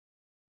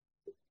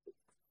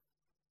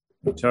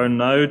We turn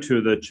now to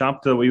the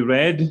chapter we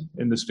read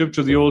in the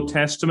scripture of the Old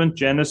Testament,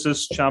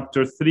 Genesis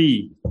chapter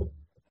 3.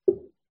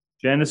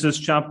 Genesis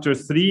chapter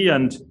 3,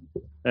 and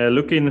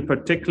looking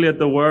particularly at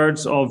the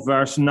words of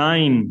verse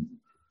 9.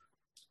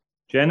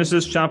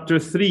 Genesis chapter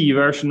 3,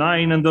 verse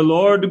 9, and the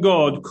Lord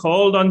God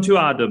called unto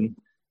Adam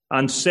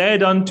and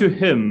said unto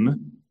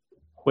him,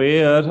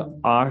 Where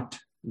art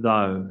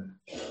thou?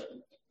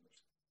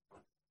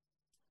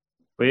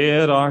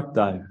 Where art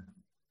thou?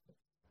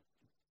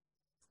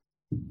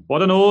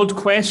 What an old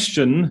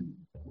question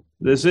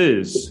this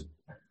is.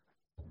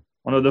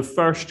 One of the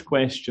first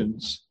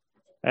questions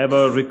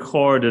ever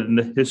recorded in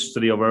the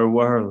history of our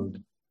world.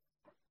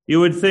 You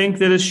would think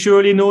there is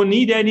surely no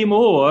need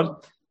anymore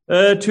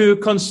to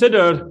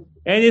consider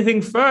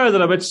anything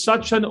further about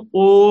such an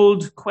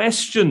old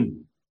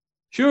question.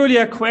 Surely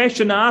a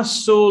question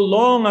asked so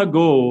long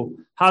ago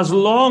has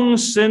long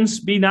since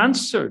been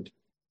answered.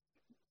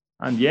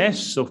 And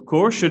yes, of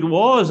course, it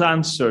was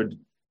answered.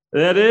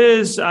 There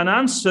is an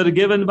answer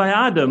given by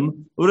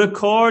Adam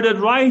recorded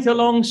right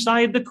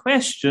alongside the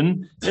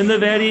question in the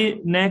very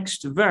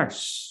next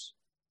verse.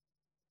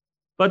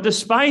 But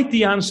despite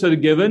the answer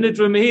given, it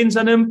remains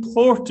an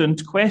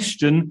important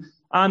question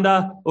and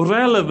a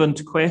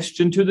relevant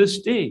question to this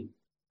day.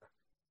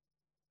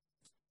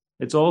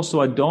 It's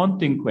also a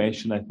daunting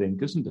question, I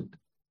think, isn't it?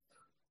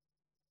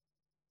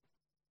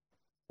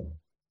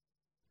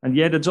 And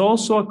yet it's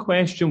also a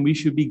question we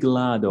should be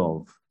glad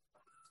of.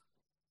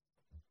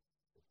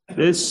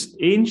 This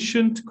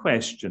ancient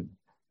question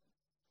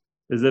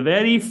is the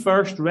very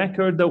first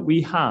record that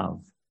we have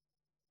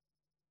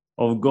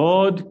of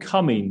God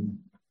coming,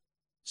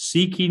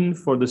 seeking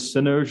for the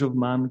sinners of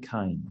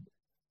mankind.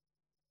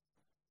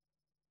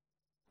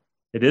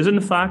 It is,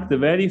 in fact, the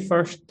very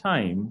first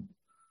time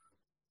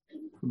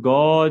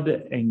God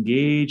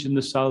engaged in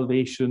the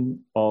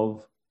salvation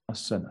of a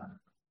sinner.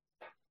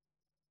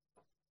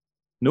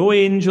 No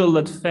angel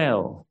that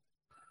fell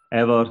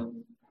ever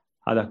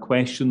had a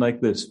question like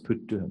this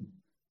put to him.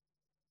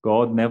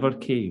 God never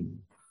came.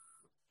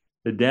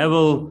 The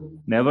devil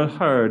never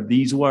heard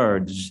these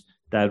words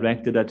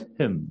directed at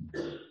him.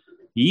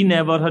 He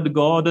never had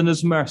God in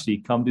his mercy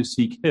come to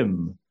seek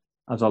him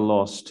as a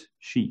lost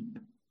sheep.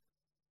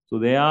 So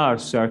they are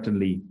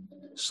certainly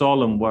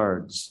solemn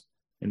words.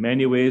 In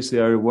many ways, they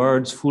are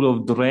words full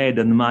of dread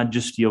and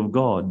majesty of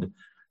God.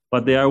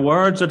 But they are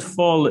words that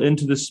fall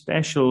into the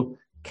special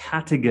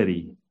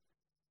category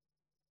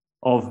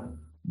of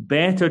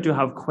better to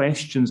have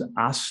questions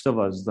asked of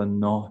us than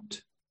not.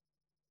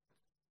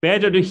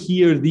 Better to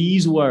hear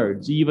these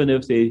words, even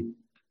if they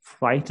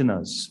frighten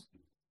us,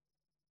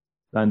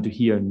 than to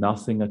hear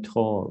nothing at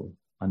all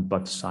and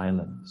but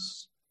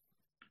silence.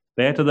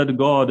 Better that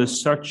God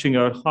is searching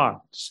our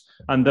hearts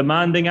and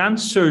demanding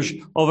answers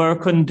of our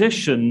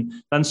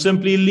condition than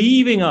simply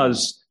leaving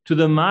us to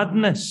the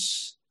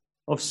madness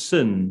of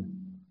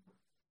sin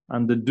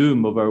and the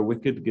doom of our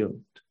wicked guilt.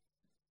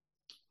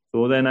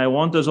 So then I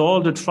want us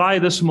all to try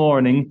this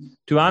morning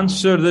to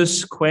answer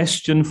this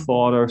question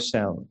for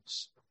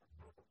ourselves.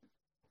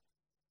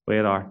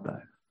 Where art thou?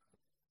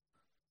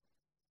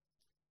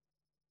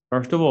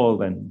 First of all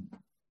then,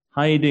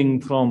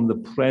 hiding from the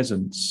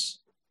presence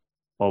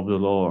of the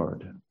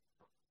Lord.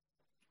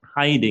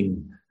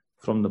 Hiding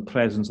from the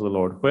presence of the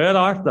Lord. Where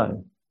art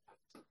thou?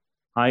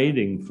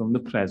 Hiding from the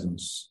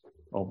presence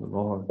of the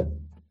Lord.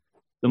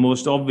 The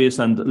most obvious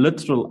and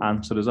literal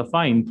answer is a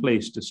fine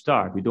place to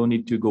start. We don't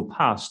need to go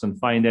past and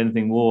find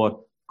anything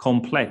more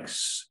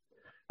complex.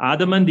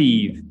 Adam and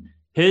Eve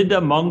hid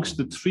amongst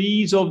the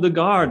trees of the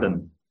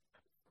garden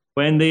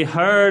when they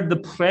heard the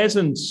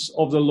presence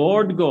of the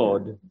Lord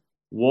God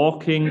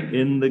walking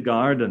in the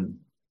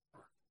garden.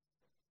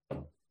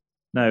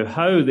 Now,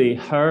 how they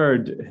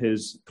heard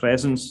his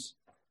presence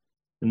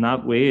in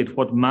that way, at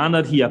what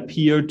manner he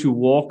appeared to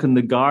walk in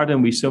the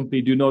garden, we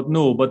simply do not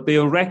know, but they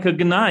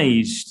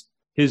recognized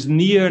his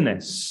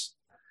nearness,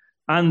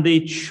 and they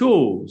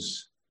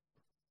chose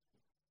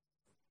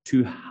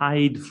to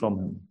hide from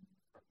him.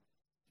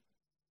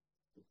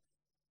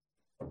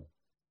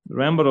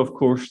 Remember, of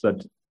course,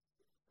 that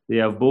they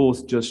have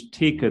both just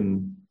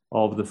taken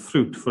of the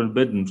fruit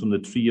forbidden from the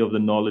tree of the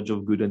knowledge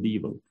of good and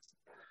evil.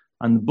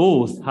 And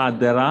both had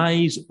their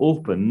eyes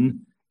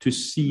open to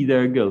see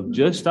their guilt,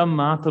 just a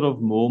matter of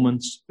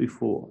moments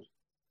before.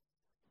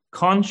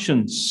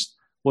 Conscience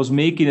was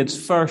making its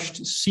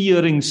first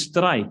searing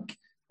strike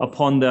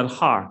upon their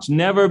hearts.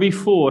 Never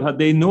before had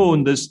they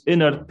known this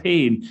inner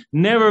pain.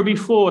 Never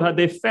before had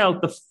they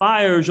felt the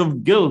fires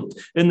of guilt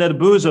in their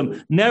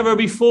bosom. Never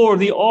before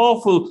the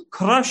awful,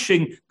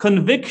 crushing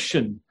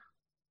conviction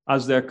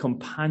as their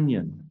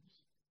companion.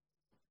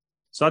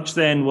 Such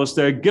then was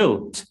their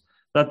guilt,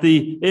 that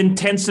the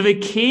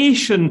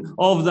intensification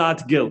of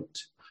that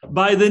guilt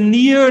by the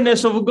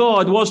nearness of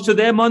God was to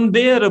them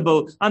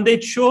unbearable, and they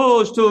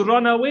chose to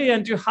run away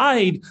and to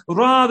hide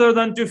rather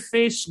than to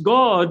face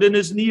God in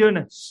his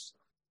nearness.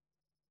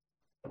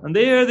 And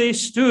there they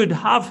stood,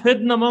 half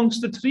hidden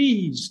amongst the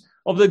trees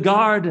of the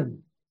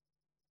garden.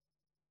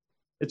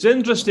 It's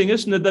interesting,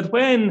 isn't it, that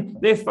when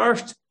they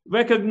first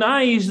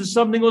recognized that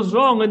something was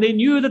wrong, and they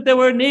knew that they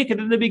were naked,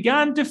 and they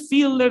began to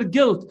feel their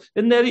guilt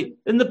in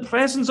the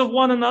presence of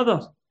one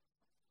another.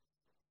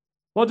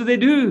 What did they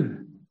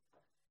do?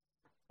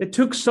 They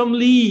took some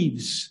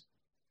leaves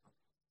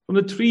from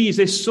the trees,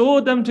 they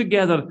sewed them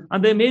together,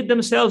 and they made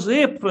themselves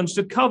aprons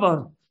to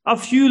cover. A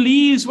few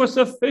leaves were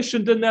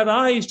sufficient in their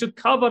eyes to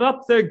cover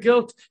up their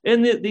guilt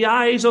in the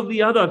eyes of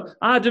the other,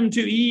 Adam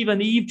to Eve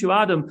and Eve to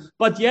Adam.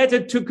 But yet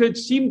it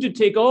seemed to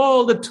take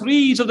all the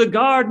trees of the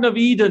Garden of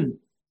Eden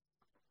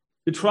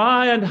to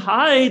try and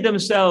hide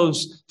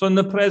themselves from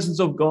the presence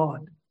of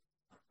God.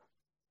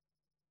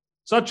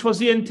 Such was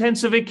the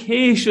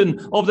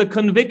intensification of the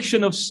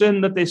conviction of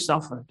sin that they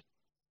suffered.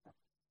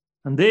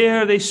 And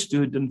there they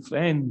stood, and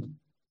friend,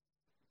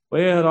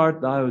 where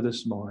art thou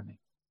this morning?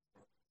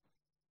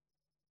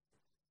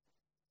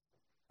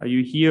 Are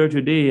you here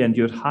today and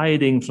you're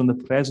hiding from the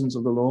presence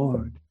of the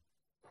Lord?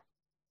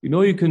 You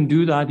know you can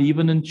do that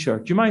even in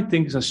church. You might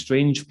think it's a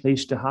strange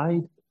place to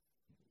hide.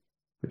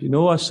 But you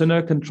know a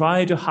sinner can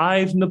try to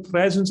hide from the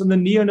presence and the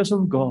nearness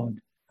of God,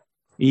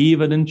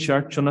 even in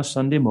church on a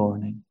Sunday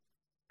morning.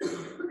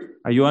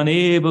 Are you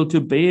unable to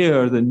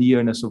bear the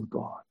nearness of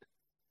God?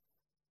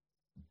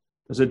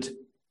 Is it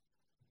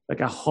like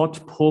a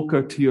hot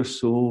poker to your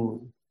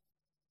soul?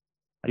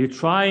 Are you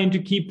trying to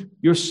keep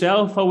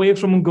yourself away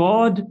from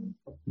God?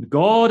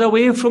 God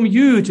away from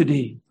you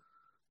today?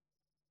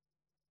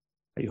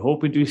 Are you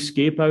hoping to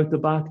escape out the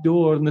back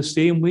door in the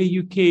same way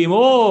you came?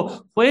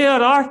 Oh,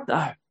 where art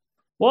thou?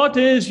 What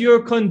is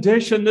your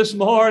condition this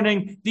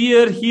morning,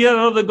 dear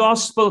hearer of the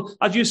gospel,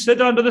 as you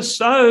sit under the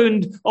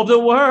sound of the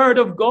word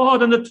of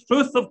God and the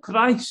truth of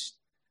Christ?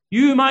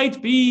 You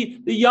might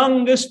be the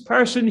youngest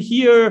person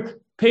here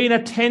paying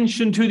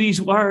attention to these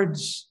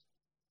words.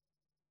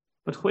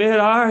 But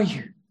where are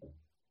you?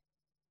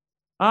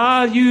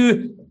 Are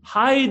you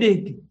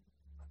hiding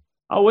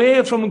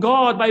away from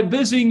God by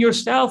busying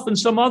yourself in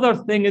some other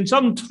thing, in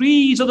some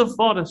trees of the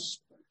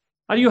forest?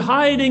 Are you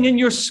hiding in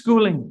your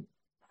schooling?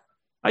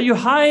 Are you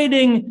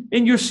hiding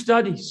in your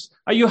studies?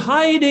 Are you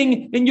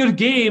hiding in your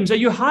games? Are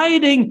you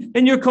hiding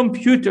in your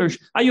computers?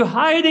 Are you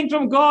hiding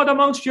from God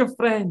amongst your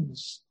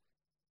friends?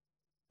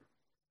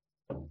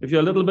 If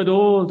you're a little bit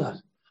older,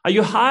 are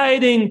you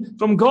hiding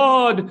from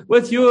God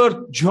with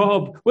your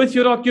job, with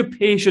your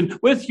occupation,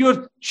 with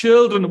your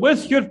children,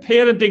 with your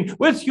parenting,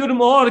 with your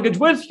mortgage,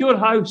 with your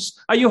house?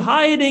 Are you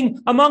hiding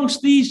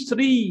amongst these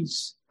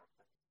trees?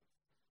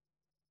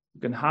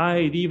 You can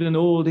hide even in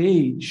old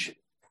age.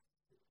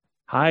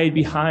 Hide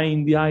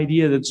behind the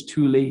idea that it's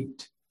too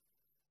late.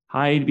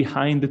 Hide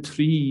behind the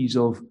trees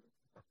of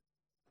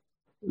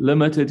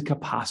limited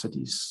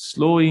capacities,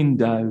 slowing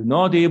down,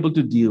 not able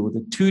to deal with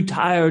it, too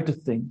tired to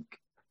think.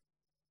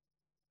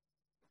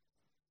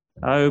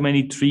 How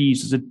many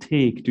trees does it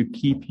take to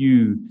keep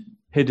you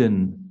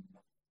hidden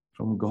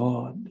from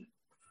God?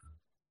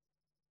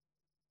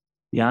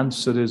 The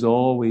answer is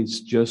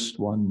always just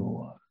one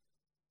more.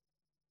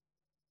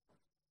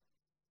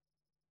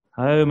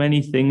 How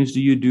many things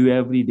do you do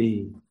every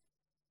day?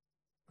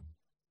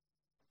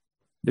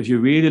 If you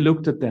really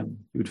looked at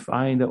them, you would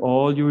find that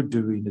all you're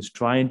doing is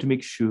trying to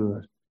make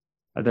sure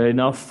that there is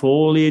enough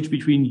foliage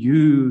between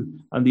you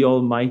and the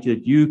Almighty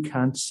that you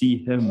can't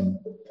see Him,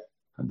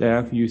 and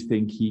therefore you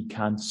think He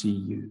can't see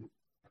you.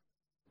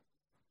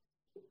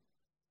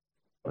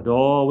 But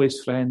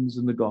always, friends,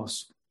 in the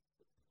gospel,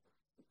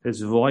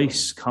 His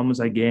voice comes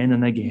again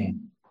and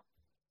again.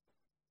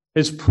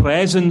 His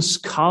presence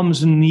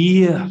comes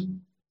near.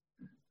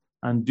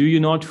 And do you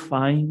not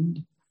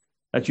find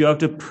that you have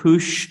to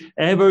push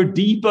ever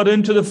deeper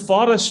into the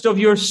forest of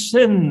your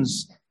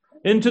sins,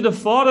 into the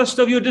forest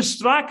of your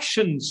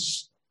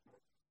distractions,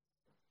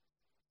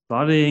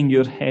 burying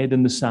your head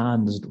in the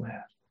sand, as it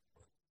were,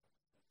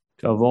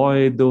 to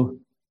avoid the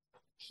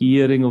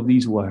hearing of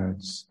these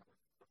words,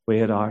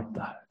 where art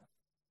thou?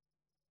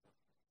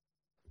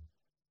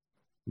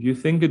 If you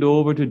think it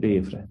over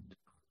today, friend,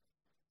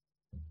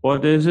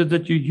 what is it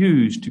that you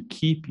use to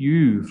keep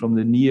you from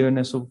the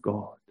nearness of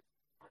God?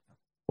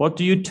 What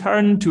do you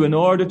turn to in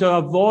order to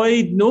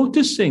avoid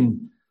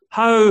noticing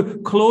how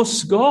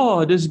close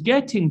God is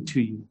getting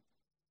to you?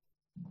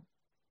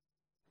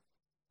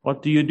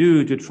 What do you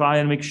do to try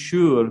and make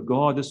sure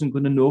God isn't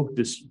going to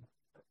notice you?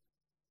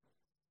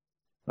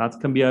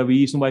 That can be a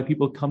reason why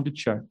people come to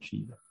church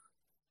either.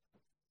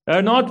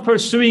 They're not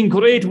pursuing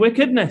great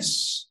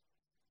wickedness.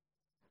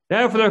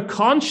 Therefore, their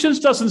conscience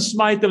doesn't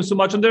smite them so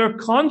much, and their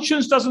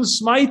conscience doesn't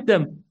smite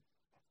them.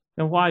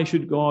 Then why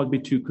should God be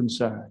too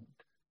concerned?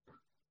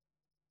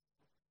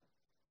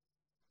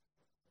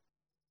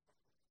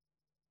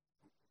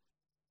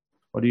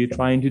 What are you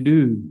trying to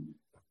do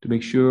to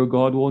make sure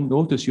God won't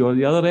notice you? Or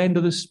the other end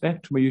of the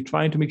spectrum, are you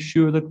trying to make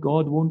sure that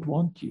God won't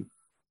want you?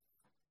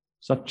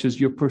 Such as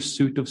your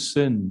pursuit of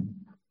sin.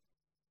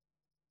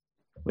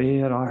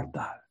 Where art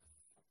thou?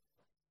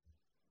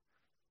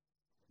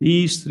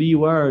 These three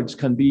words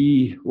can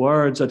be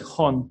words that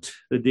haunt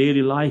the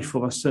daily life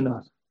of a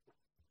sinner,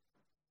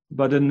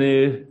 but in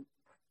the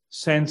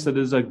sense that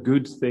it is a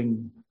good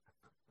thing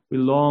We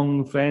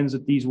long, friends,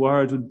 that these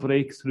words would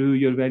break through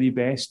your very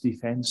best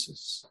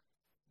defenses,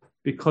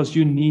 because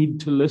you need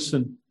to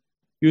listen.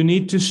 You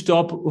need to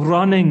stop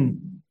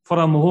running for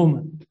a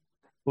moment,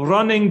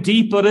 running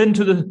deeper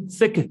into the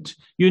thicket.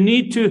 You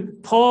need to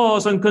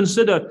pause and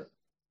consider,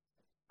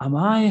 am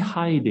I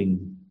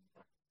hiding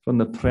from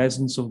the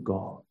presence of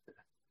God?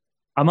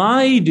 Am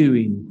I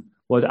doing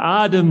what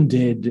Adam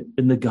did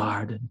in the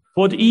garden,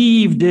 what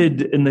Eve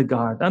did in the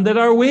garden? And there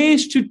are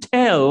ways to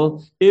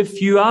tell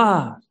if you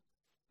are.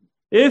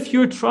 If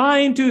you're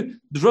trying to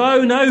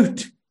drown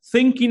out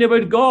thinking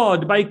about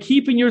God by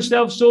keeping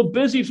yourself so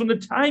busy from the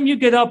time you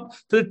get up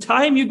to the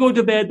time you go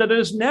to bed that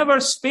there's never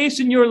space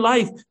in your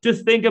life to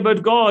think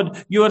about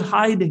God, you're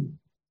hiding.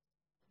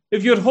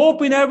 If you're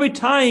hoping every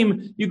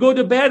time you go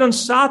to bed on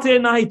Saturday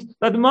night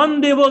that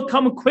Monday will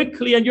come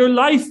quickly and your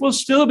life will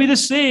still be the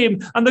same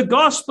and the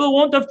gospel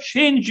won't have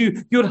changed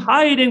you, you're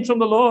hiding from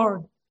the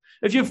Lord.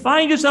 If you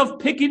find yourself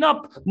picking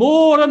up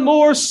more and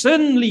more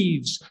sin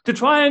leaves to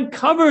try and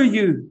cover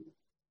you,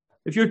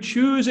 if you're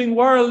choosing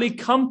worldly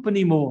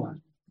company more,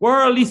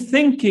 worldly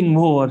thinking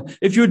more,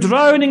 if you're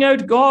drowning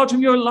out God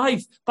from your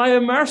life by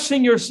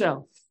immersing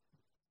yourself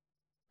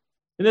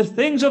in the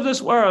things of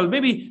this world,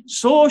 maybe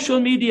social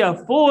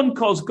media, phone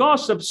calls,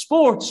 gossip,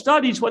 sports,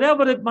 studies,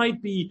 whatever it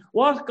might be,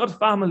 work or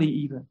family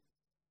even,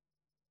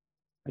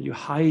 are you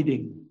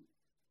hiding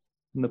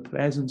from the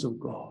presence of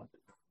God?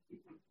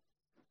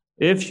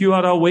 If you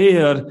are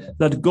aware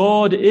that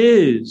God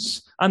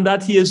is, and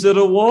that he is the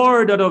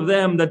rewarder of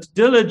them that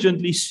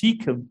diligently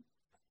seek him,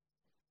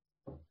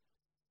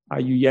 are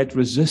you yet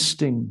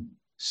resisting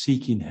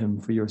seeking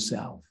him for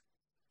yourself?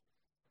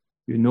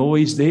 You know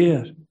he's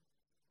there,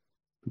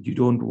 but you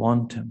don't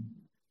want him.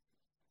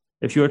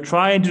 If you're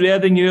trying to do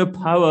everything in your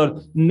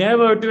power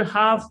never to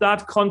have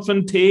that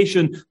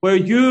confrontation where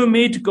you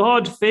meet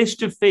God face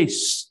to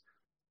face,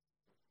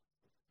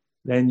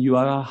 then you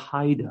are a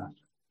hider.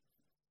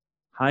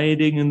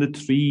 Hiding in the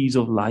trees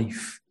of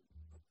life,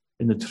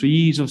 in the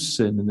trees of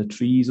sin, in the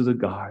trees of the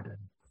garden.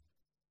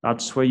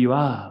 That's where you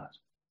are.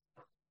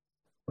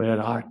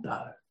 Where art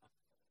thou?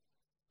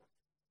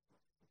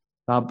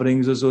 That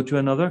brings us to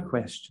another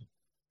question.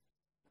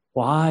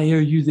 Why are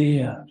you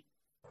there?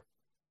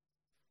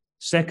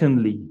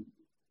 Secondly,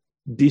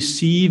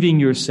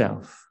 deceiving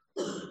yourself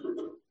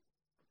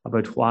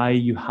about why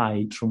you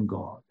hide from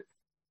God.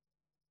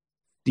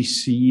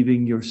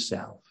 Deceiving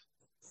yourself.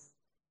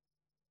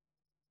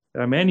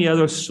 There are many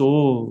other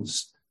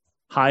souls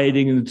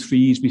hiding in the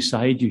trees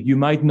beside you. You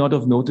might not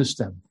have noticed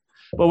them.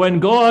 But when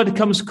God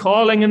comes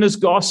calling in his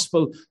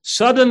gospel,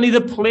 suddenly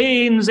the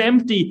plain's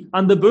empty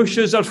and the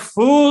bushes are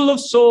full of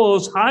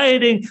souls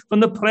hiding from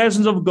the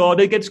presence of God.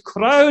 It gets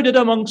crowded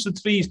amongst the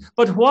trees.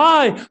 But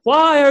why?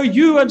 Why are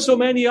you and so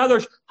many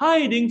others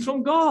hiding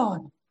from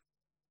God?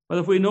 Well,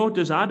 if we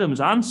notice Adam's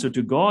answer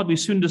to God, we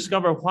soon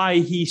discover why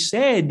he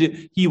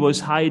said he was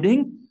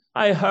hiding.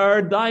 I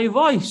heard thy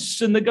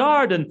voice in the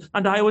garden,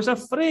 and I was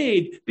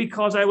afraid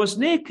because I was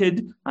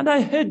naked, and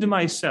I hid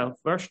myself.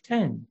 Verse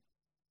 10.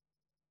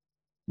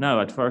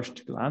 Now, at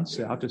first glance,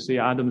 I have to say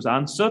Adam's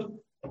answer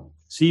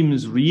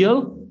seems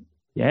real.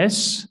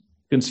 Yes,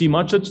 you can see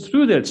much that's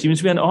true there. It seems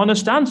to be an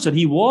honest answer.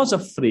 He was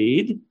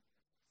afraid.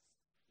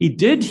 He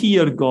did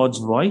hear God's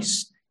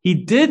voice. He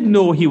did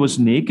know he was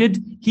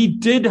naked. He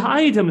did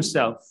hide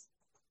himself.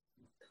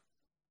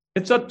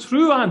 It's a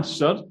true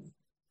answer.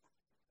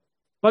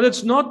 But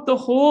it's not the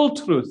whole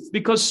truth,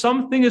 because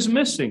something is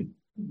missing.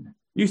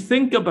 You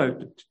think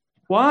about it.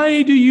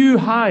 Why do you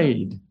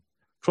hide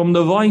from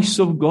the voice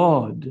of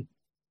God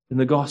in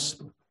the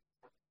gospel?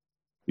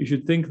 You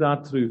should think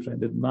that through,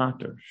 friend. It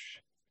matters.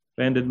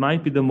 Friend, it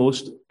might be the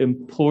most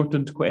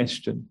important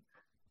question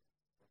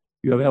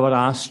you have ever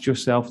asked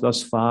yourself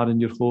thus far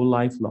in your whole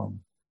life long.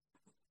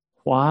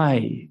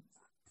 Why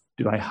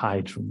do I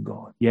hide from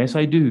God? Yes,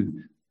 I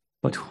do.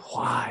 But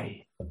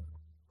why?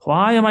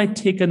 Why am I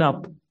taken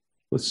up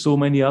with so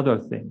many other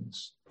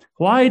things?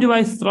 Why do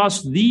I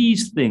thrust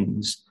these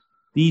things,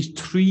 these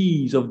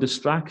trees of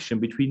distraction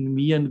between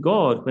me and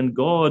God when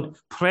God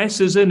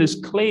presses in his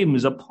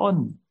claims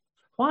upon me?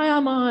 Why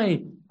am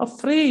I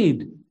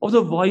afraid of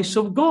the voice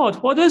of God?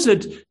 What is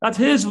it that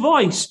his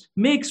voice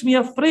makes me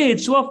afraid?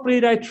 So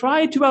afraid I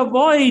try to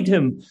avoid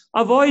him,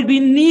 avoid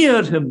being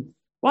near him.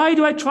 Why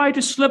do I try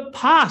to slip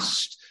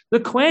past the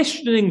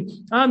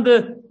questioning and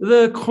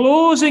the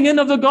closing in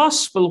of the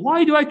gospel?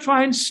 Why do I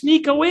try and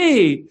sneak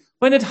away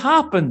when it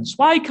happens?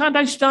 Why can't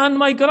I stand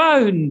my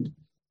ground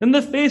in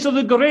the face of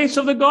the grace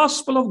of the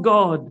gospel of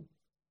God?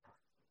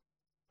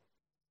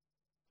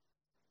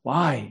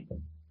 Why?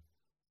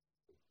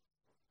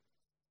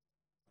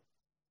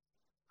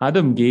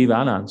 Adam gave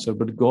an answer,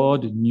 but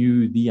God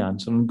knew the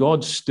answer, and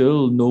God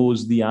still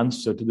knows the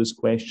answer to this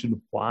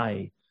question,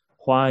 why?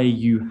 Why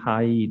you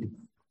hide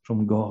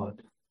from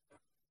God.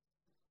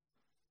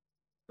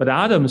 But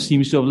Adam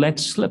seems to have let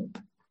slip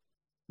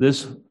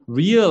this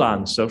real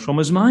answer from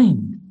his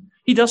mind.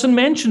 He doesn't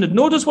mention it.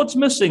 Notice what's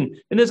missing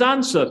in his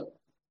answer.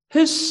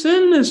 His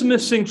sin is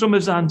missing from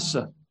his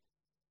answer.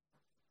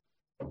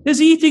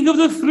 His eating of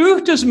the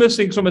fruit is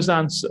missing from his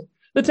answer.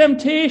 The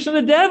temptation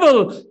of the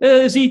devil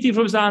is eating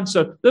from his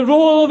answer. The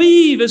role of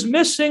Eve is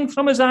missing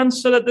from his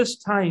answer at this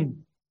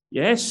time.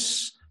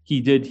 Yes,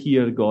 he did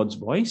hear God's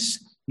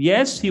voice.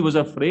 Yes, he was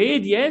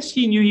afraid. Yes,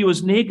 he knew he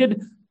was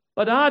naked.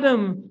 But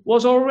Adam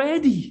was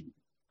already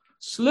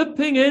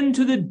slipping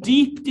into the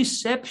deep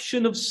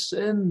deception of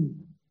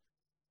sin.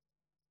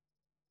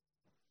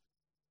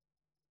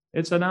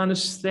 It's an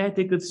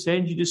anesthetic that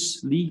sends you to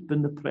sleep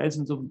in the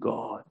presence of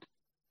God,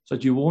 so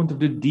that you won't have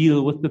to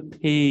deal with the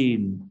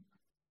pain.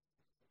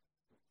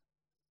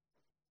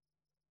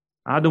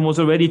 Adam was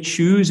already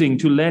choosing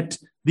to let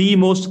the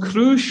most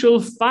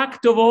crucial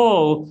fact of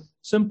all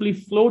simply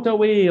float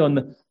away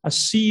on a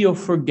sea of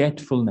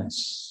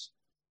forgetfulness,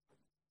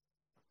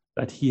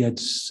 that he had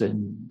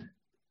sinned,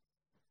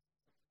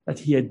 that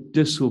he had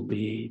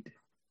disobeyed.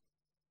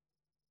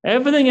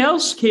 Everything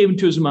else came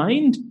to his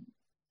mind.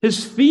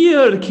 His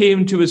fear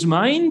came to his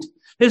mind.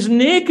 His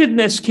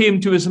nakedness came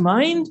to his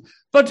mind.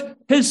 But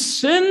his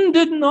sin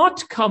did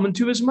not come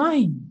to his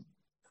mind.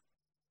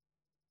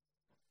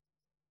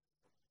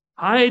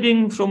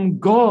 Hiding from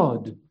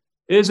God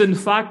is in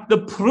fact the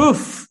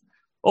proof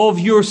of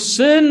your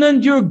sin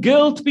and your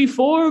guilt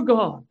before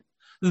God.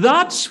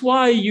 That's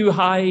why you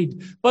hide.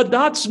 But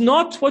that's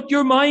not what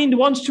your mind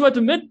wants to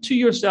admit to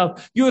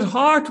yourself. Your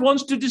heart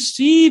wants to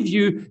deceive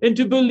you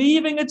into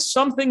believing it's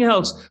something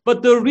else.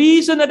 But the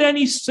reason that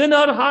any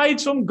sinner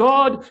hides from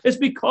God is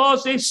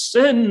because they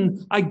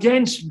sin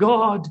against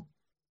God.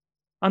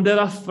 And they're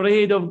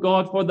afraid of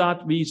God for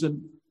that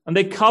reason. And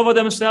they cover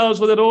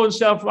themselves with their own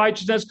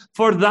self-righteousness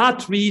for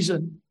that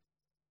reason.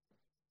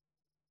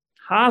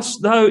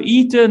 Hast thou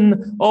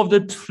eaten of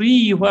the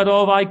tree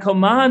whereof I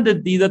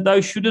commanded thee that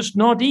thou shouldest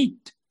not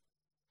eat?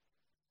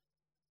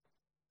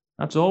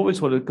 That's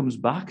always what it comes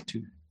back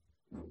to.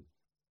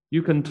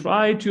 You can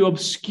try to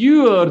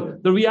obscure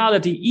the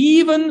reality,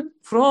 even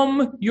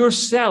from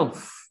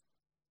yourself.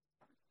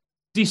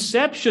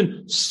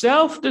 Deception,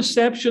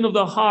 self-deception of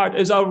the heart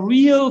is a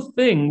real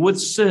thing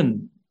with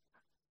sin.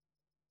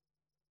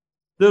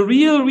 The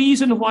real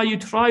reason why you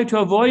try to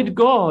avoid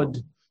God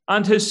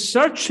and his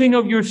searching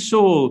of your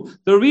soul,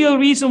 the real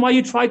reason why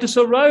you try to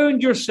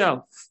surround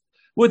yourself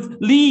with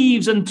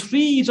leaves and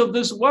trees of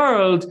this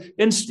world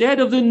instead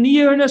of the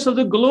nearness of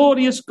the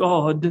glorious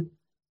God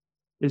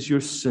is your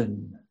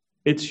sin.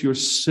 It's your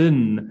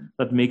sin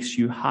that makes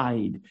you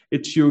hide.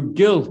 It's your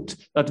guilt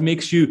that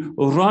makes you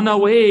run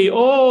away.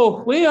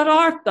 Oh, where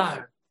art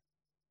thou?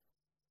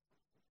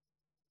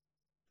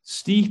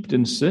 Steeped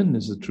in sin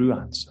is the true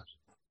answer.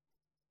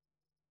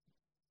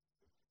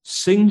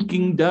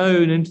 Sinking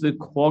down into the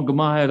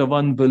quagmire of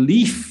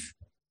unbelief,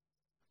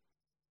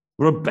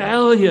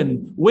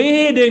 rebellion,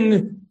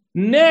 wading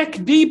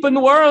neck deep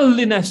in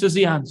worldliness is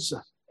the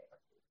answer.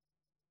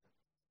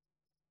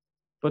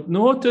 But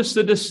notice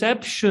the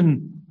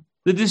deception,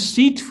 the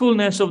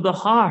deceitfulness of the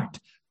heart.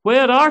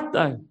 Where art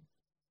thou?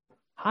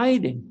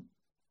 Hiding.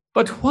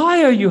 But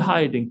why are you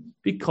hiding?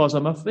 Because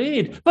I'm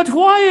afraid. But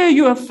why are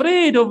you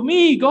afraid of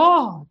me,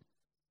 God?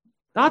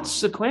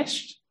 That's the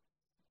question.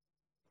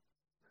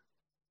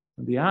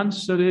 And the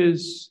answer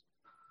is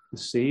the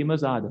same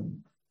as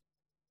Adam.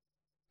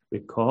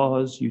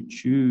 Because you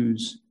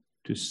choose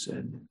to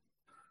sin.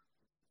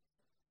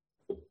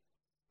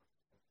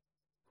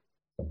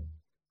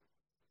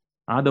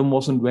 Adam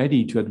wasn't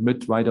ready to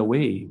admit right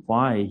away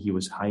why he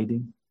was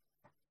hiding.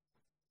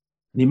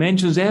 And he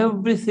mentions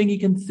everything he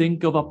can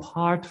think of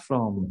apart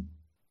from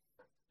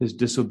his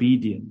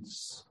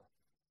disobedience.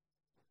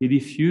 He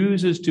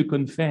refuses to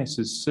confess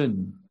his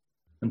sin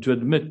and to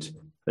admit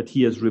that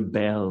he has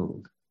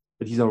rebelled,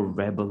 that he's a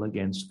rebel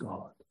against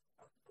God.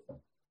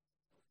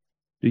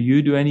 Do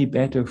you do any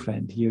better,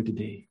 friend, here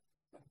today?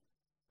 Do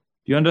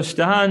you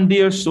understand,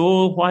 dear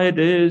soul, why it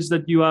is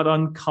that you are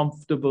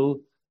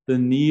uncomfortable the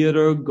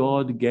nearer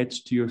God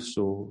gets to your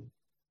soul?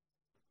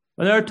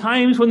 And there are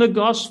times when the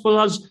gospel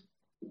has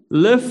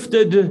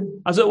lifted,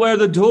 as it were,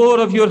 the door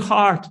of your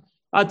heart.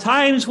 At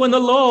times when the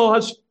law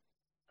has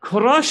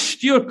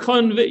crushed your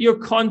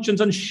conscience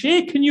and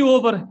shaken you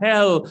over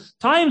hell.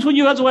 Times when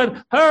you, as it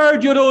were,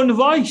 heard your own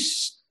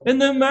voice in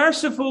the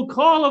merciful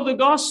call of the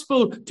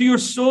gospel to your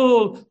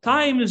soul.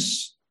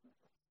 Times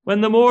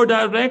when the more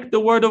direct the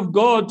word of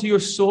God to your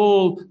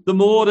soul, the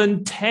more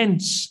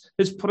intense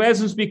his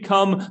presence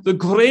become, the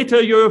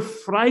greater your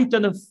fright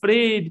and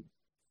afraid.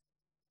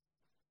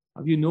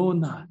 Have you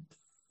known that?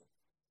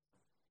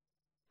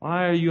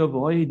 Why are you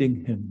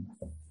avoiding him?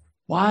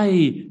 Why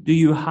do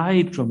you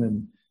hide from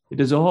him? It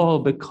is all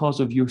because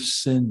of your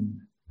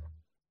sin.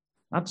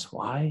 That's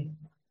why.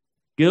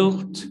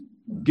 Guilt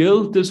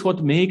is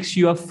what makes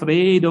you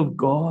afraid of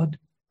God.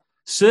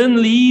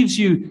 Sin leaves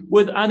you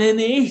with an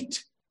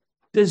innate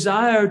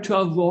desire to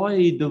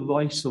avoid the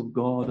voice of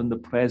God and the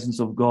presence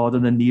of God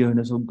and the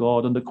nearness of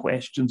God and the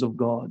questions of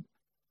God.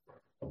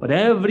 But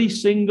every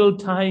single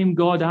time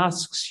God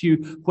asks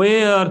you,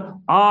 where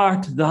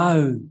art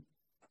thou?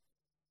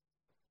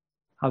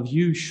 Have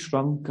you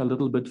shrunk a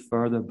little bit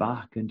further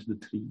back into the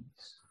trees,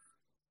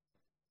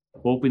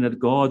 hoping that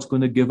God's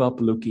going to give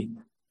up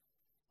looking?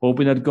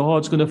 hoping that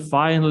God's going to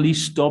finally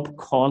stop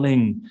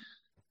calling,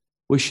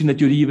 wishing that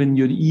your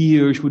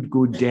ears would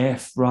go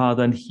deaf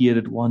rather than hear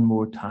it one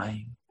more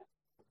time.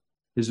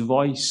 His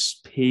voice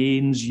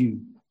pains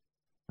you,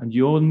 and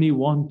you only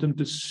want him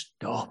to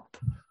stop.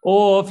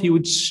 Oh, if he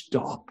would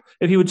stop.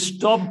 If he would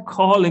stop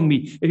calling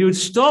me. If he would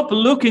stop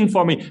looking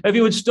for me. If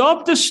he would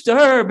stop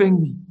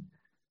disturbing me.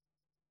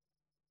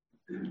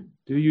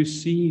 Do you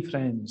see,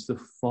 friends, the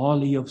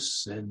folly of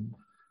sin?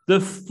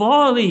 The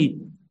folly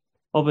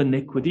of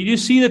iniquity. Do you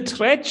see the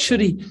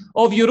treachery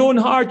of your own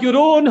heart? Your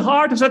own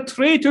heart is a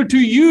traitor to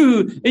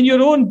you in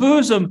your own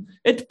bosom.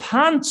 It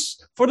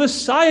pants for the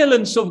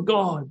silence of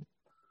God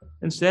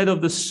instead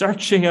of the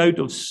searching out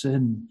of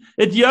sin.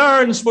 It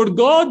yearns for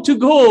God to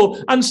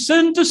go and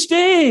sin to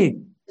stay.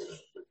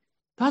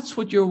 That's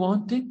what you're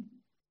wanting.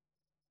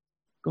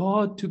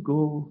 God to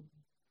go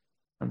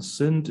and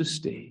sin to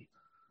stay.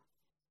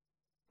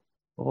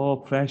 Oh,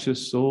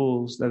 precious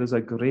souls, that is a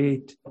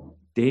great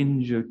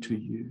danger to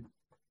you.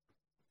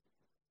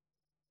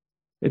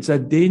 It's a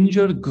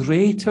danger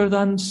greater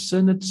than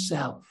sin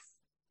itself.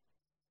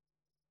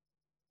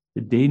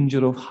 The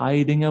danger of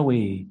hiding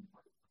away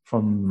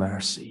from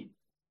mercy.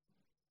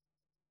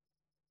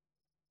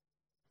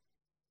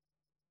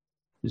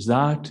 Is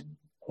that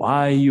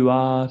why you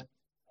are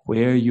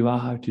where you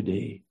are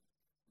today?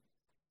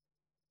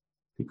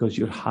 Because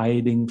you're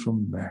hiding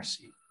from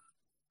mercy.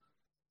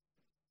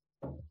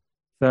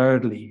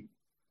 Thirdly,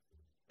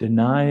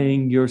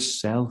 denying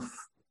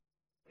yourself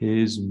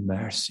his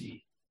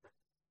mercy.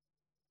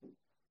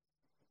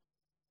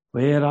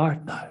 Where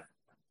art thou?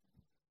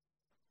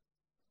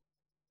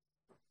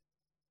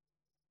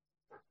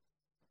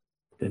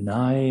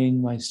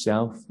 Denying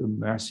myself the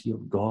mercy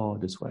of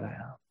God is where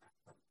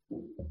I am.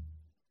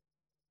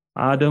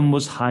 Adam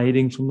was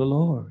hiding from the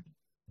Lord.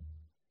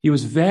 He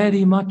was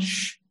very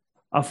much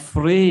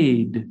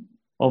afraid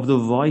of the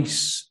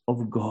voice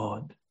of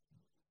God.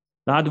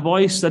 That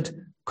voice that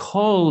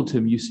called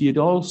him, you see, it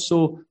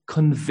also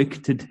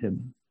convicted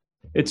him.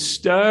 It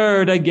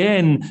stirred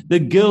again the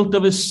guilt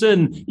of his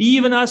sin.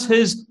 Even as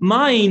his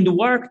mind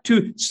worked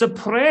to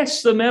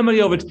suppress the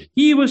memory of it,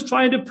 he was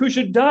trying to push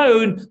it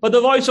down, but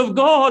the voice of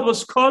God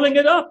was calling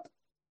it up.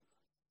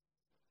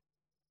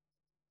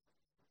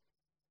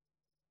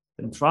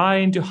 And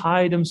trying to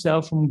hide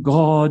himself from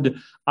God,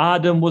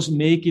 Adam was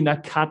making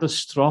a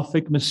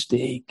catastrophic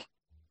mistake.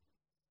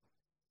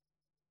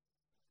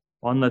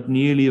 One that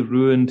nearly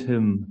ruined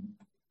him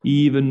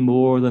even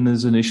more than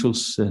his initial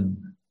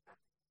sin.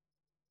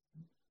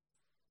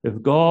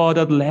 If God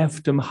had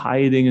left him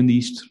hiding in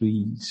these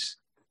trees,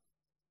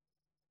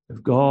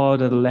 if God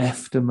had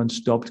left him and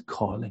stopped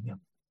calling him,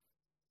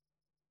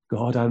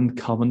 God hadn't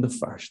come in the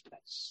first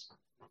place.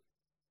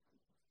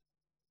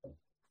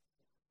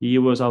 He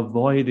was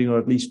avoiding, or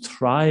at least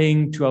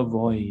trying to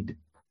avoid,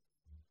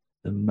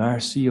 the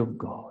mercy of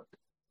God.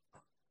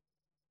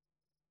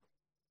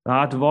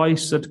 That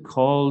voice that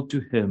called to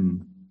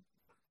him,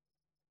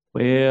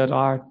 "Where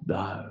art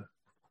thou?"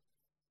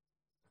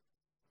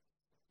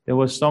 There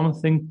was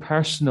something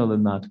personal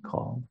in that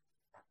call.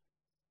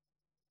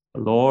 The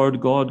Lord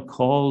God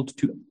called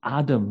to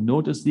Adam.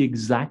 Notice the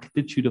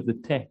exactitude of the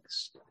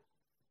text.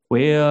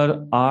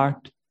 "Where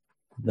art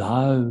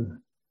thou?"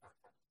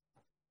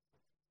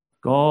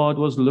 God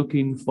was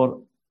looking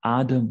for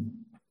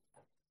Adam.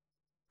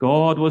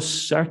 God was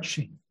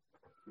searching,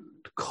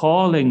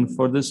 calling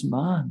for this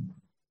man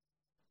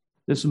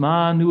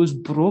who was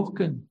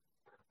broken,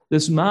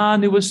 this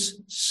man who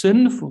was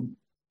sinful,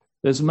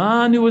 this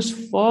man who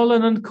was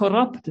fallen and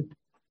corrupted,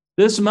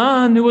 this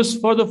man who was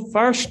for the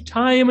first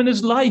time in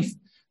his life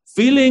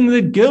feeling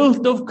the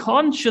guilt of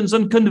conscience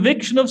and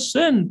conviction of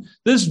sin,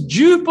 this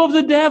dupe of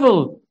the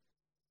devil.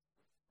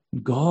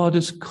 God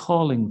is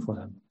calling for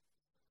him.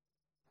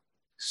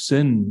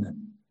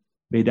 Sin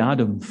made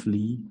Adam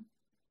flee.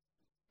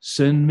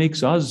 Sin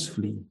makes us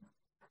flee.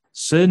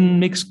 Sin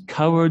makes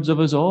cowards of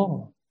us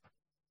all.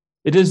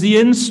 It is the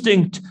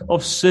instinct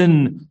of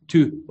sin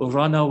to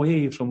run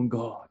away from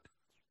God.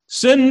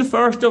 Sin,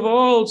 first of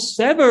all,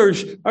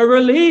 severs a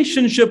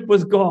relationship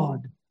with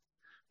God.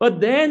 But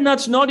then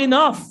that's not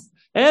enough.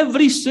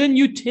 Every sin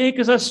you take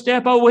is a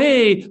step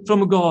away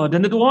from God,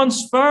 and it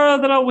wants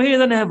further away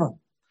than ever.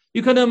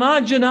 You can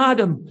imagine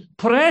Adam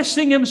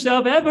pressing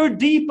himself ever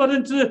deeper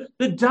into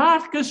the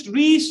darkest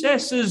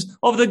recesses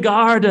of the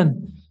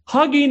garden,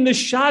 hugging the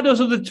shadows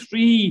of the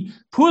tree,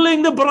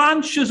 pulling the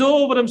branches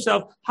over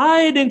himself,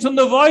 hiding from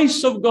the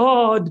voice of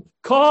God,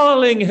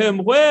 calling him,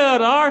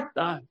 "Where art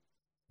thou?"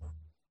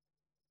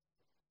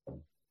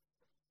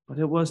 But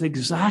it was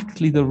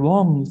exactly the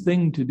wrong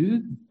thing to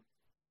do.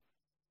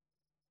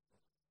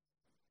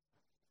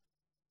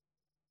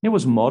 It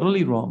was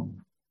morally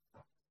wrong.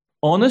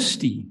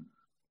 Honesty,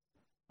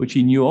 which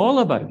he knew all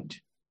about,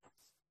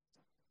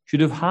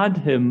 should have had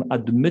him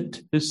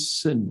admit his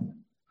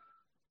sin.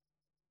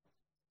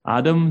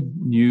 Adam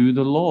knew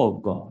the law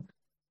of God.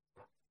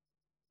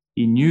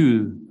 He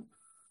knew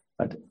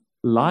that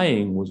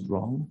lying was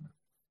wrong,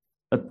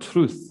 that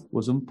truth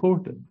was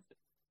important.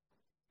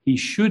 He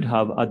should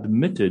have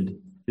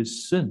admitted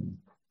his sin.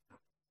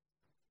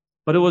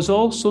 but it was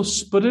also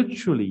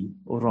spiritually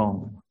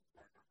wrong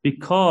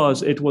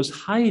because it was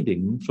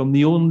hiding from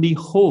the only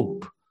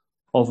hope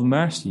of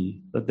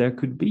mercy that there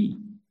could be.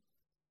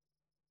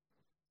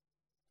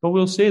 But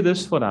we'll say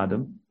this for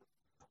Adam.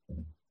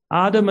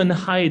 Adam, in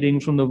hiding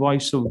from the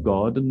voice of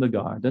God in the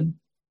garden,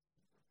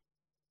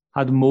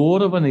 had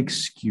more of an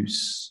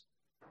excuse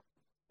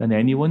than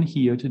anyone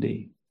here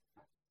today.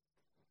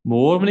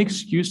 More of an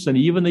excuse than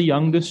even the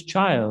youngest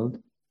child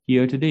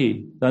here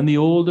today, than the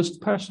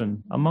oldest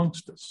person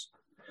amongst us.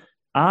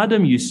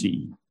 Adam, you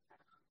see,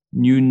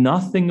 knew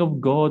nothing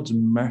of God's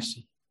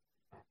mercy.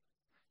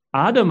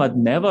 Adam had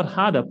never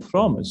had a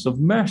promise of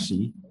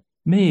mercy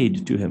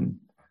made to him.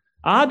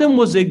 Adam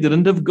was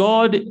ignorant if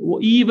God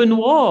even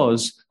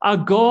was a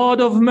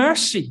God of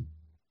mercy.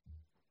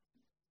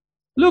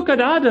 Look at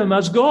Adam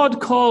as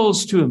God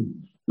calls to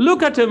him.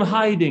 Look at him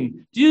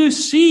hiding. Do you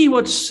see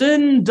what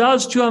sin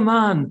does to a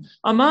man?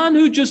 A man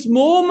who just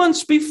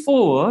moments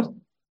before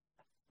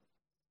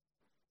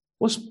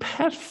was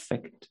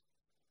perfect.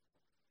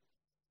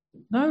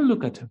 Now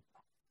look at him.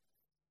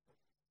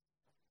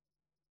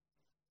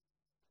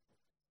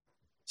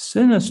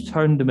 Sin has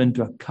turned him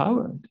into a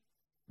coward.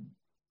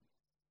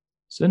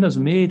 Sin has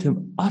made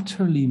him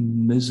utterly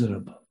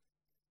miserable.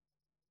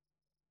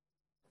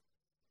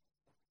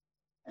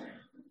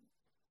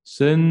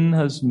 Sin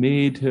has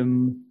made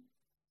him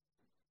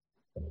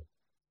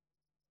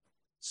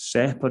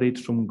separate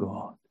from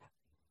God.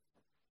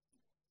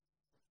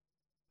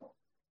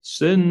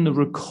 Sin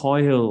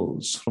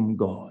recoils from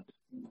God.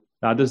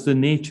 That is the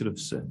nature of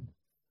sin.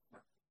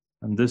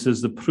 And this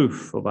is the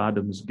proof of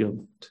Adam's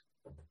guilt.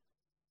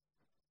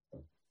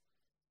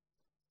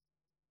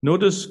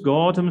 Notice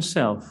God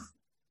himself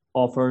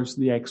offers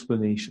the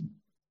explanation.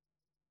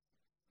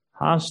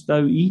 Hast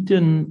thou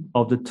eaten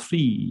of the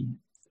tree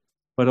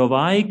whereof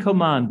I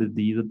commanded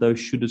thee that thou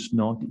shouldest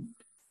not eat?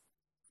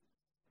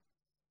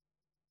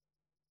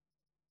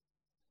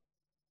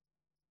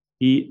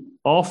 He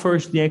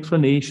offers the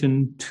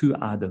explanation to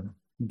Adam,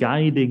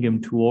 guiding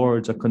him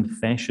towards a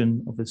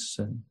confession of his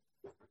sin.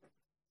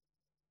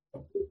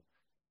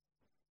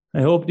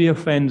 I hope, dear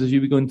friends, as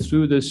you've been going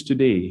through this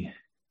today,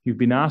 you've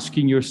been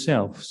asking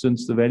yourself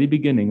since the very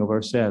beginning of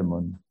our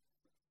sermon,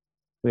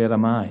 where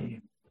am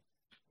I?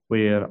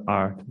 Where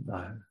art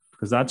thou?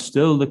 Because that's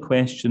still the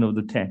question of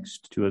the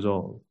text to us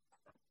all.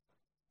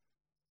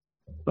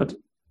 But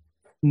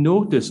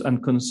notice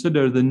and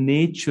consider the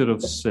nature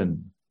of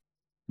sin,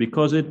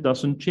 because it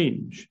doesn't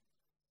change.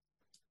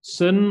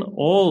 Sin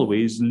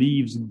always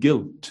leaves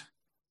guilt.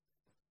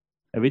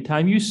 Every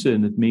time you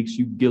sin, it makes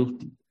you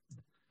guilty.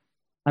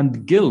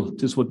 And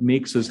guilt is what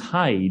makes us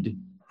hide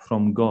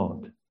from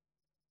God.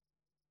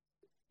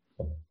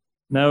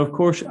 Now, of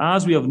course,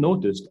 as we have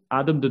noticed,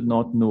 Adam did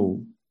not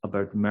know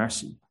about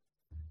mercy.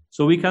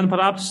 So we can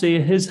perhaps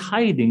say his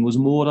hiding was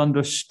more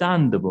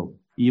understandable,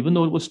 even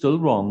though it was still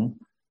wrong,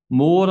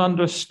 more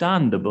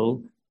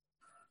understandable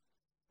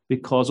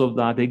because of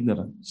that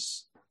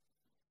ignorance.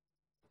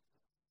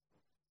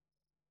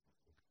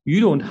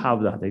 You don't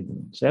have that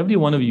ignorance. Every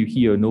one of you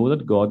here know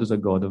that God is a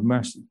God of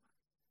mercy.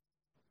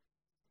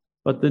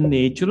 But the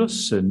nature of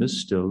sin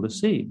is still the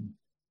same.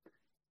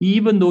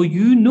 Even though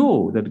you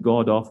know that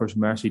God offers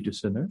mercy to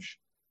sinners,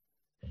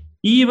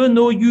 even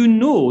though you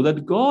know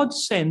that God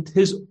sent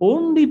his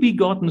only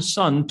begotten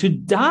Son to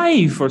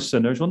die for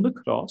sinners on the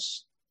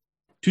cross,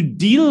 to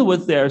deal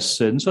with their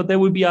sins so that there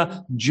would be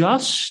a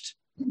just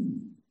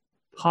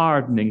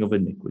pardoning of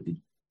iniquity.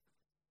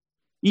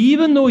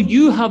 Even though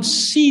you have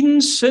seen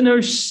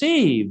sinners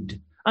saved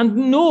and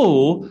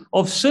know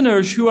of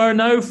sinners who are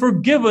now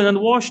forgiven and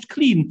washed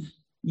clean,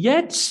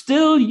 yet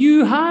still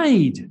you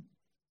hide.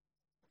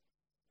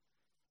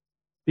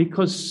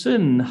 Because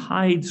sin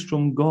hides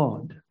from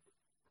God,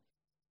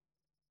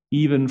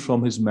 even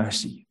from his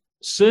mercy.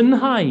 Sin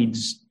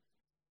hides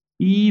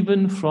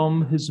even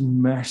from his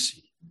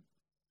mercy.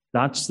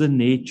 That's the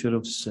nature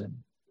of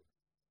sin.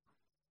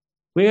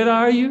 Where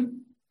are you?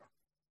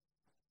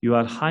 You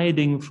are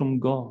hiding from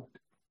God.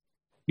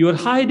 You are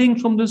hiding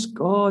from this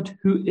God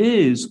who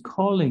is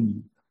calling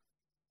you.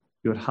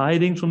 You are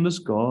hiding from this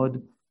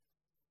God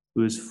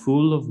who is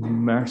full of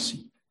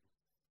mercy.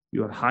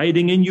 You are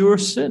hiding in your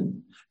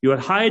sin. You are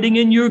hiding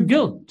in your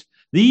guilt.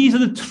 These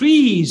are the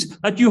trees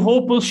that you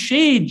hope will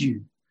shade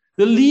you.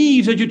 The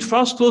leaves that you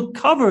trust will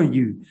cover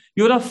you.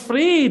 You're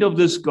afraid of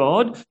this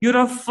God. You're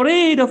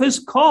afraid of his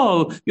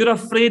call. You're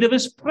afraid of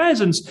his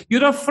presence.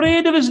 You're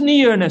afraid of his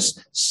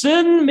nearness.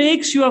 Sin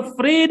makes you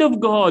afraid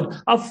of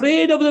God,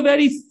 afraid of the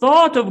very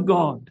thought of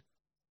God,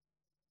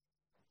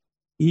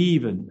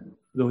 even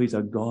though he's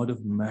a God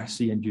of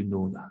mercy and you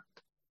know that.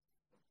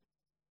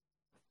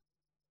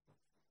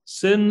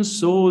 Sin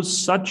sows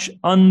such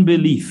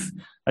unbelief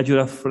that you're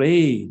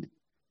afraid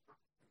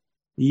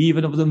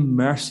even of the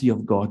mercy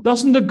of God.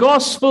 Doesn't the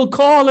gospel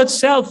call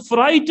itself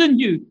frighten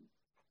you? Do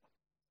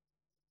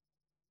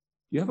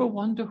you ever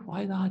wonder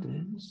why that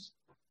is?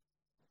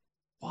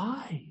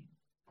 Why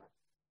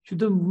should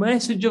the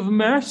message of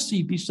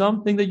mercy be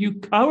something that you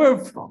cower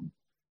from?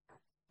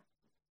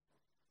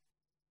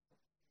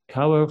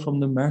 cower from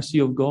the mercy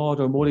of God,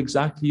 or more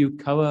exactly, you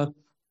cower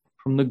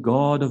from the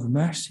God of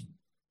mercy.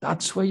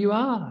 That's where you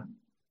are.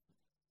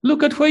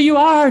 Look at where you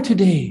are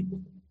today.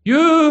 You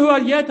who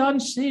are yet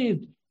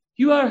unsaved,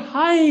 you are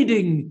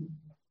hiding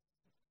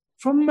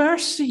from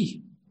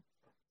mercy,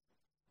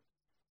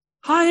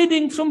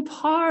 hiding from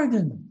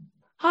pardon,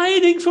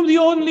 hiding from the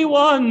only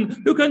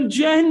one who can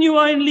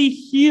genuinely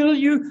heal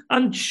you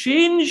and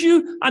change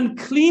you and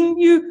clean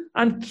you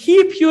and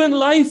keep you in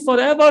life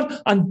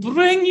forever and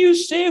bring you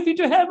safely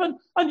to heaven,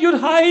 and you're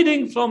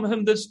hiding from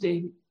him this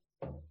day.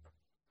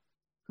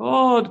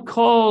 God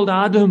called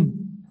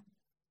Adam,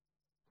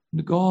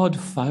 and God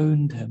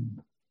found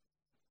him.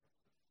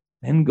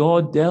 Then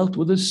God dealt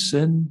with his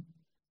sin.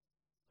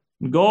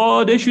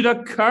 God issued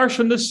a curse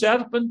on the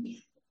serpent,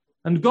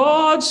 and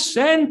God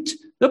sent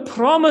the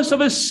promise of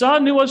his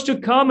Son who was to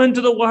come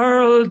into the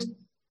world,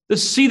 the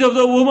seed of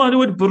the woman who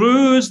would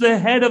bruise the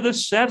head of the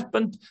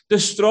serpent,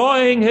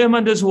 destroying him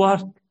and his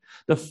work.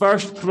 The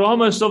first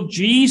promise of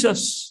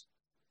Jesus.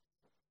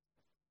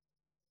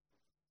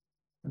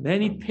 And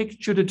then he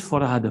pictured it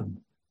for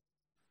Adam,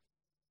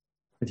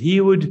 that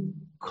he would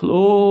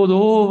clothe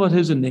over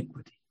his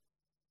iniquity.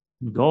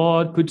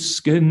 God put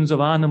skins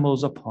of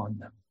animals upon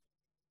them,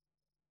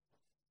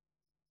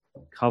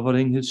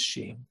 covering his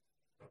shame.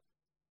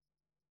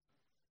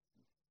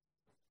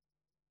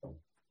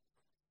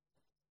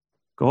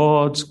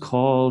 God's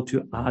call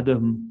to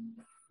Adam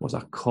was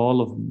a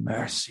call of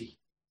mercy.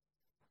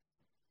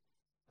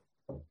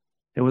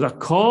 It was a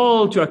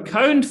call to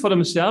account for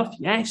himself,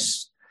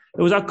 yes.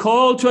 It was a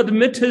call to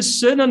admit his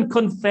sin and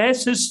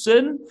confess his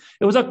sin.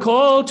 It was a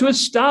call to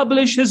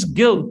establish his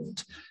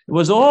guilt. It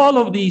was all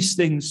of these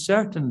things,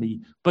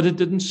 certainly, but it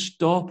didn't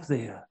stop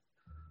there.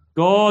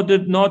 God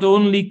did not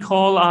only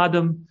call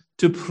Adam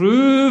to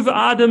prove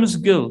Adam's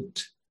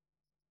guilt.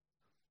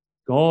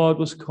 God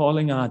was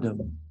calling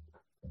Adam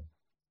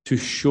to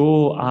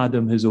show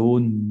Adam his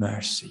own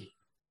mercy.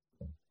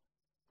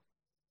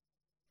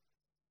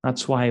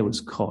 That's why he was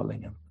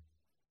calling him.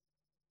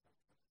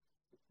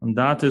 And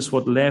that is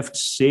what left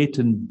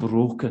Satan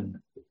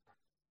broken,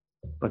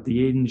 but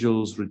the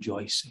angels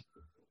rejoicing.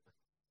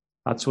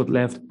 That's what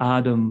left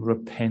Adam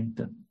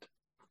repentant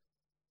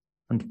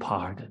and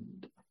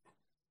pardoned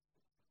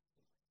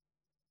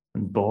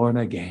and born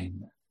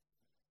again.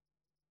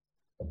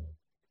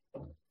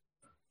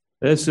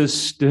 This is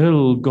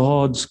still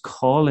God's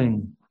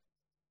calling,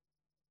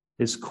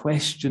 his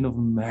question of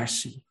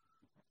mercy.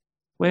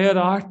 Where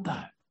art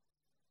thou?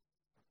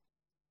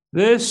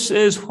 This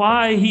is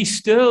why he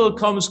still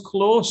comes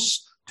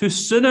close to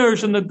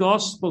sinners in the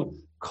gospel,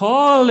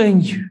 calling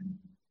you,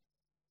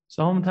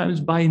 sometimes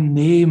by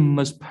name,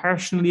 as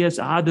personally as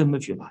Adam,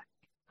 if you like,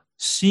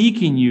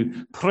 seeking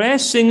you,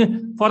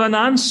 pressing for an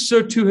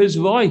answer to his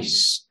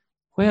voice.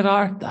 Where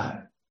art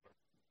thou?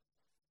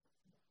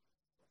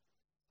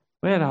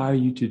 Where are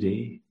you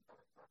today?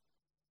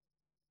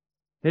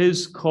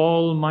 His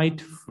call might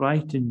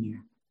frighten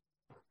you,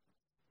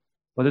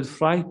 but it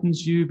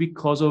frightens you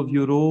because of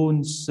your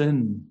own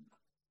sin,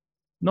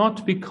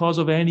 not because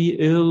of any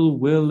ill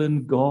will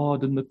in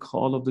God and the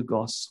call of the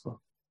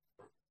gospel.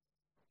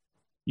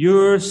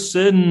 Your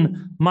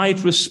sin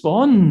might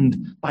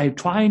respond by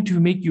trying to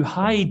make you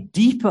hide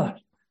deeper,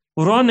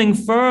 running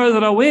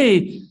further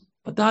away,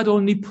 but that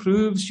only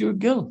proves your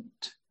guilt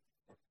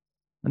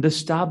and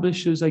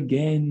establishes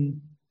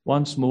again,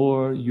 once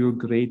more, your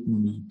great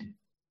need.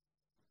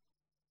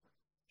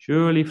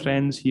 Surely,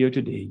 friends here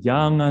today,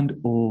 young and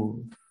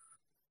old,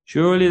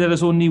 surely there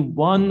is only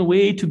one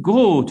way to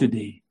go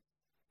today,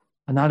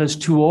 and that is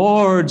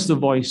towards the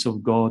voice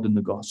of God in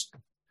the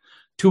gospel,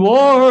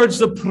 towards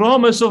the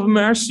promise of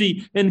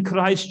mercy in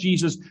Christ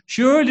Jesus.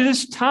 Surely it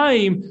is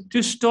time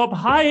to stop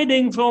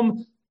hiding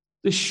from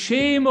the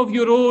shame of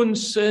your own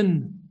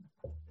sin.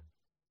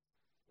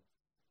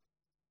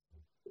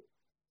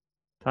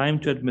 Time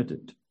to admit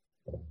it.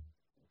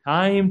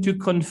 Time to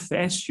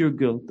confess your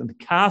guilt and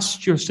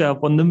cast yourself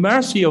on the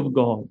mercy of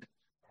God.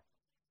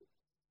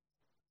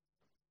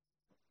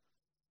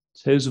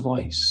 It's his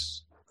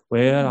voice.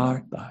 Where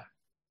art thou?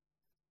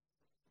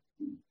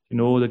 You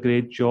know, the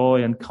great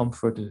joy and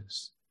comfort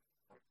is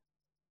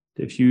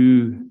if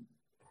you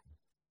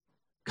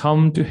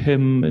come to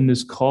him in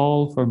his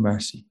call for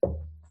mercy,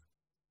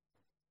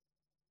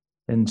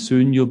 then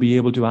soon you'll be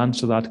able to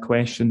answer that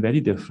question very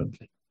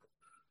differently.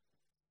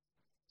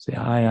 Say,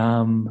 I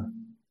am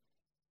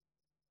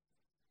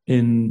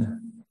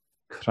in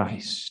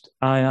Christ.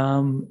 I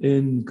am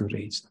in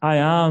grace. I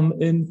am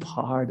in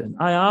pardon.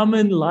 I am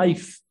in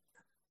life.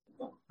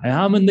 I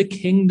am in the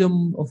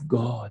kingdom of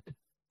God.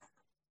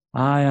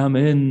 I am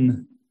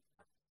in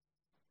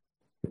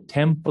the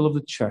temple of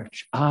the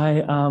church.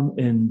 I am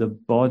in the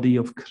body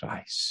of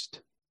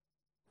Christ.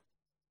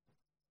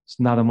 It's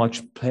not a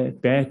much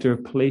better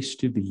place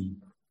to be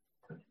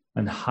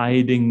than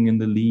hiding in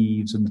the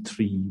leaves and the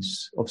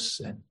trees of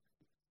sin.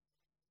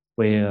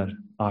 Where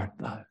art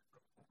thou?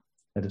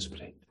 Let us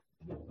pray.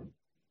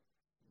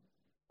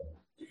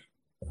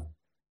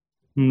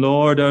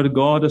 Lord our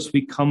God, as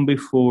we come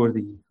before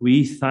thee,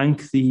 we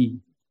thank thee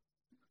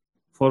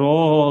for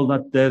all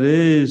that there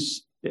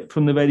is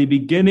from the very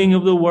beginning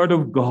of the Word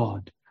of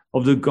God,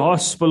 of the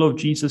gospel of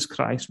Jesus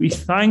Christ. We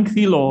thank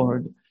thee,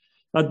 Lord,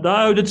 that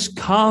thou didst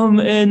come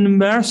in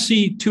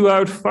mercy to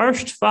our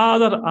first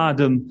father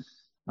Adam,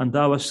 and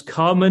thou hast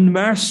come in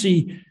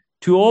mercy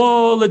to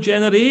all the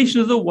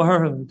generations of the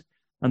world,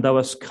 and thou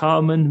hast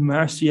come in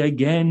mercy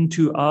again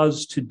to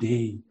us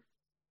today.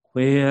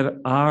 Where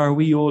are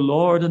we, O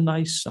Lord, in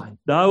thy sight?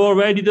 Thou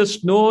already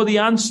dost know the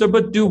answer,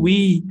 but do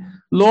we?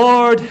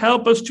 Lord,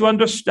 help us to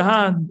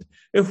understand.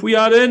 If we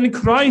are in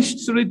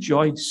Christ, to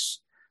rejoice,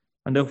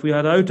 and if we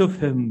are out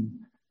of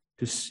him,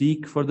 to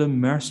seek for the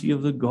mercy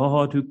of the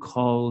God who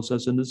calls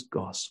us in his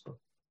gospel.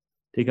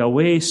 Take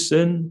away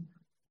sin.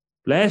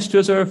 Blessed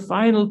is our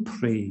final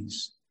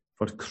praise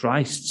for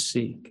Christ's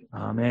sake.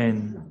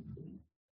 Amen.